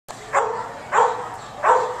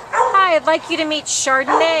Hi, I'd like you to meet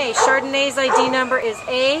Chardonnay. Chardonnay's ID number is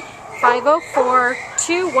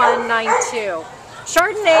A5042192.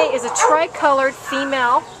 Chardonnay is a tricolored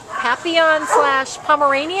female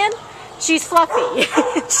Papillon/Pomeranian. She's fluffy.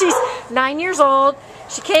 She's 9 years old.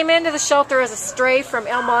 She came into the shelter as a stray from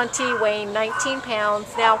El Monte, weighing 19 pounds.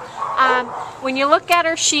 Now, when you look at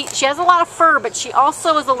her, she has a lot of fur, but she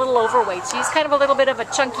also is a little overweight. She's kind of a little bit of a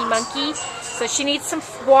chunky monkey, so she needs some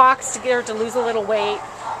walks to get her to lose a little weight.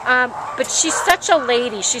 But she's such a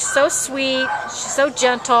lady. She's so sweet. She's so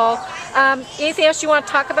gentle. Anything else you want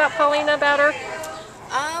to talk about, Paulina, about her?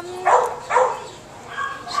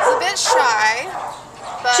 She's a bit shy.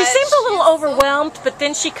 But she seems a little overwhelmed, but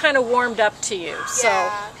then she kind of warmed up to you. So.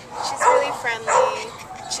 Yeah, she's really friendly.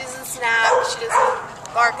 She doesn't snap. She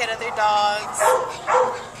doesn't bark at other dogs.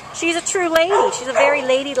 She's a true lady. She's a very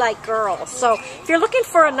ladylike girl. So if you're looking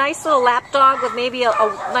for a nice little lap dog with maybe a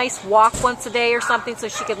nice walk once a day or something so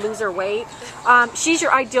she could lose her weight, she's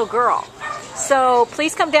your ideal girl. So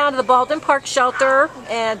please come down to the Baldwin Park shelter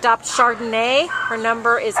and adopt Chardonnay. Her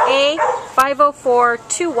number is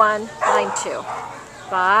A5042192.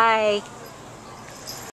 Bye.